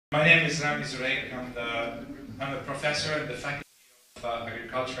My name is Rami Zurek. I'm a professor in the Faculty of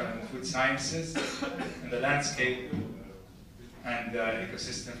Agriculture and Food Sciences in the Landscape and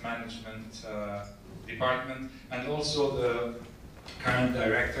Ecosystem Management Department, and also the current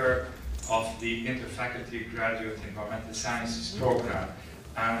director of the Interfaculty Graduate Environmental Sciences Program.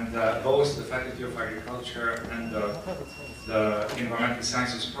 And both the Faculty of Agriculture and the Environmental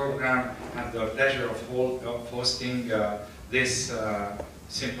Sciences Program have the pleasure of hosting this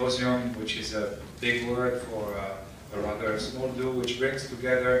symposium, which is a big word for a rather small do, which brings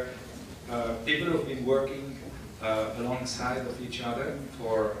together people who've been working alongside of each other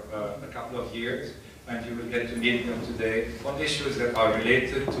for a couple of years, and you will get to meet them today on issues that are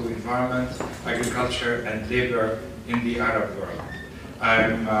related to environment, agriculture, and labor in the Arab world.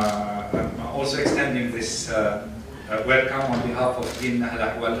 I'm also extending this welcome on behalf of Dean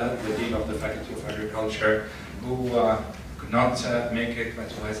Nahla Hwalad, the Dean of the Faculty of Agriculture, who could not make it,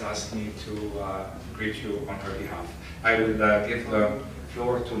 but who has asked me to greet you on her behalf. I will give the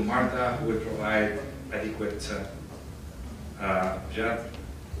floor to Martha, who will provide adequate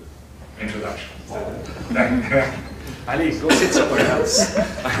introduction. Ali, go sit somewhere else.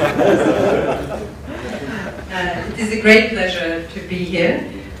 It is a great pleasure to be here,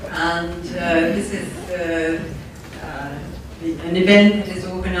 and this is an event that is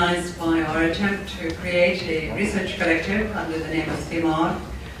organized by our attempt to create a research collective under the name of Thimar,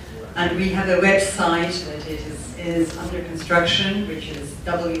 and we have a website that is under construction, which is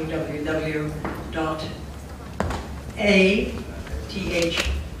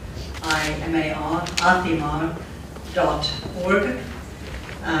www.athimar.org,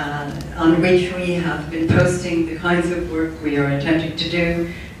 on which we have been posting the kinds of work we are attempting to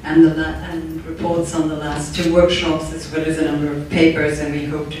do, and reports on the last 2 workshops, as well as a number of papers, and we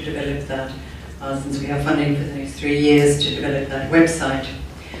hope to develop that, since we have funding for the next 3 years, to develop that website.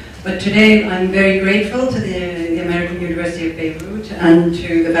 But today I'm very grateful to the American University of Beirut and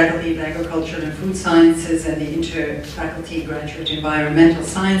to the Faculty of Agriculture and Food Sciences and the Interfaculty Graduate Environmental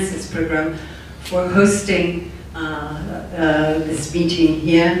Sciences Program for hosting this meeting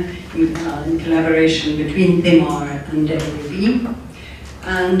here in collaboration between Thimar and AUB.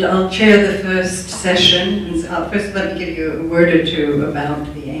 And I'll chair the first session. And first, let me give you a word or two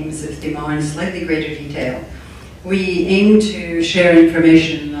about the aims of Thimar in slightly greater detail. We aim to share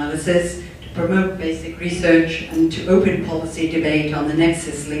information analysis, to promote basic research, and to open policy debate on the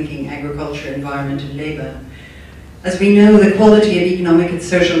nexus linking agriculture, environment, and labor. As we know, the quality of economic and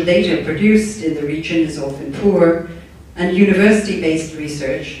social data produced in the region is often poor, and university-based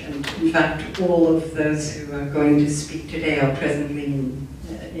research, and in fact all of those who are going to speak today are presently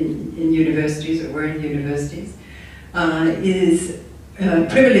in universities or were in universities,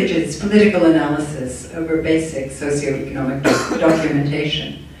 privileges political analysis over basic socioeconomic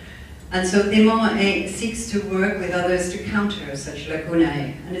documentation. And so Thimar seeks to work with others to counter such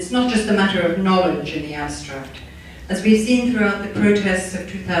lacunae, and it's not just a matter of knowledge in the abstract. As we've seen throughout the protests of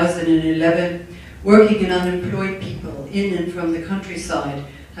 2011, working and unemployed people in and from the countryside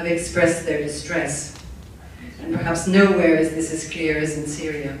have expressed their distress. And perhaps nowhere is this as clear as in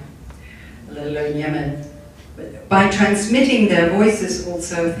Syria, let alone Yemen. But by transmitting their voices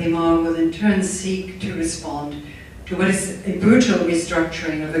also, Thimar will in turn seek to respond to what is a brutal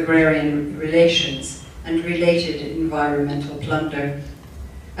restructuring of agrarian relations and related environmental plunder.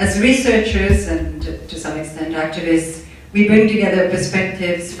 As researchers and to some extent activists, we bring together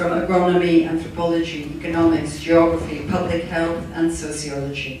perspectives from agronomy, anthropology, economics, geography, public health, and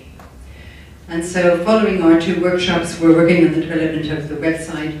sociology. And so following our 2 workshops, we're working on the development of the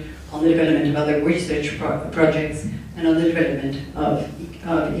website, on the development of other research projects, and on the development of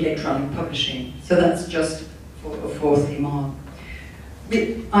electronic publishing. So that's just for Thimar.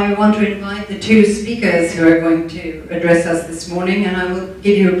 I want to invite the 2 speakers who are going to address us this morning, and I will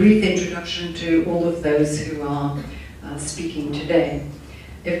give you a brief introduction to all of those who are speaking today.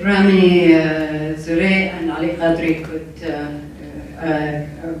 If Rami Zurek and Ali Qadri could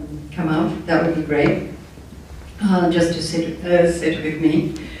come out, that would be great, just to sit with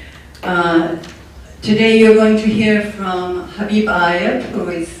me. Today you're going to hear from Habib Ayab, who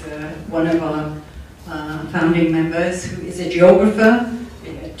is one of our founding members, who is a geographer,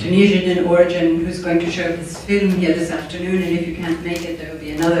 Tunisian in origin, who's going to show his film here this afternoon, and if you can't make it, there will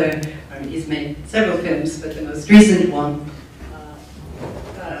be another. He's made several films, but the most recent one,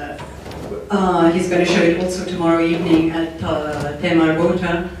 he's going to show it also tomorrow evening at Thimar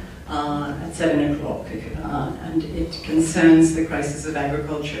Bota at 7 o'clock, and it concerns the crisis of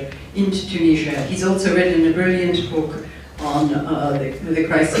agriculture in Tunisia. He's also written a brilliant book on the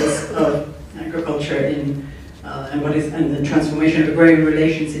crisis of agriculture in and the transformation of agrarian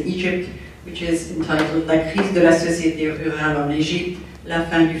relations in Egypt, which is entitled La crise de la société rurale en Égypte, la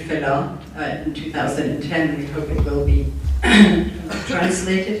fin du FELA, in 2010. We hope it will be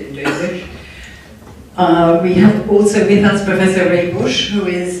translated into English. We have also with us Professor Ray Bush, who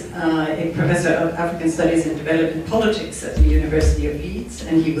is a professor of African Studies and Development Politics at the University of Leeds,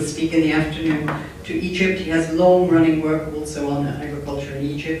 and he will speak in the afternoon to Egypt. He has long-running work also on agriculture in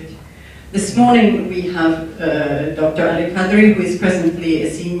Egypt. This morning we have Dr. Ali Kadri, who is presently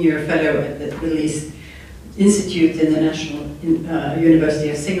a senior fellow at the Middle East Institute in the National University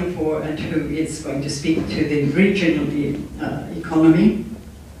of Singapore, and who is going to speak to the regional economy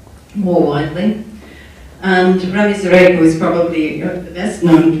more widely. And Rami Zurek, who is probably the best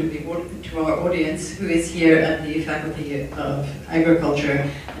known to our audience, who is here at the Faculty of Agriculture,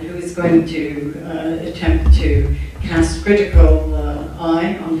 and who is going to attempt to cast critical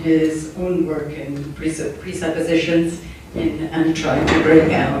eye on his own work in presuppositions and try to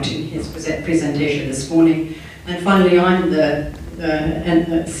break out in his presentation this morning. And finally, I'm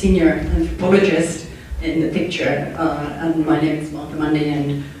the senior anthropologist in the picture, and my name is Martha Mundy,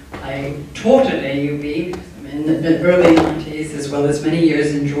 and I taught at AUB in the early 90s, as well as many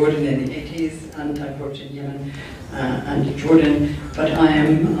years in Jordan in the 80s, and I've worked in Yemen and Jordan, but I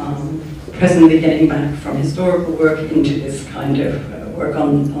am presently getting back from historical work into this kind of work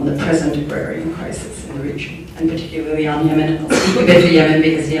on the present agrarian crisis in the region, and particularly on Yemen. I'll speak a bit to Yemen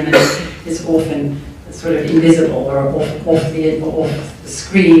because Yemen is often sort of invisible or off the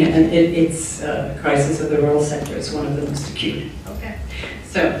screen, and its crisis of the rural sector is one of the most acute. Okay.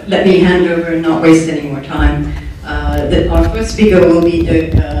 So let me hand over and not waste any more time. Our first speaker will be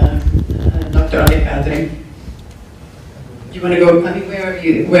Dr. Ali Kadri. Do you want to go? I mean,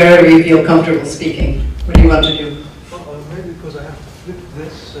 wherever you feel comfortable speaking. What do you want to do? Well, maybe because I have to flip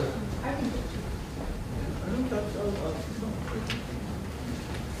this.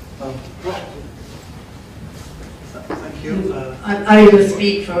 Thank you. I will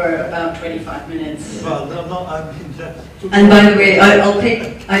speak for about 25 minutes. Well, no, I mean, and by the way,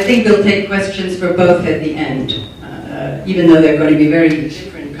 I think we'll take questions for both at the end, even though they're going to be very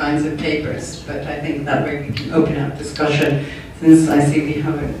different kinds of papers. But I think that way we can open up discussion, since I see we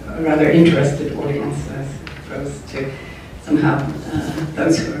have a rather interested audience, as opposed to somehow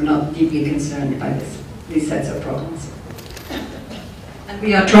those who are not deeply concerned by these sets of problems. And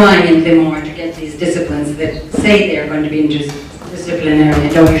we are trying in Limor to get these disciplines that say they are going to be interdisciplinary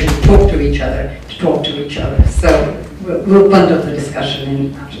and don't usually talk to each other, to talk to each other. So we'll bundle the discussion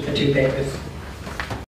in after the two papers.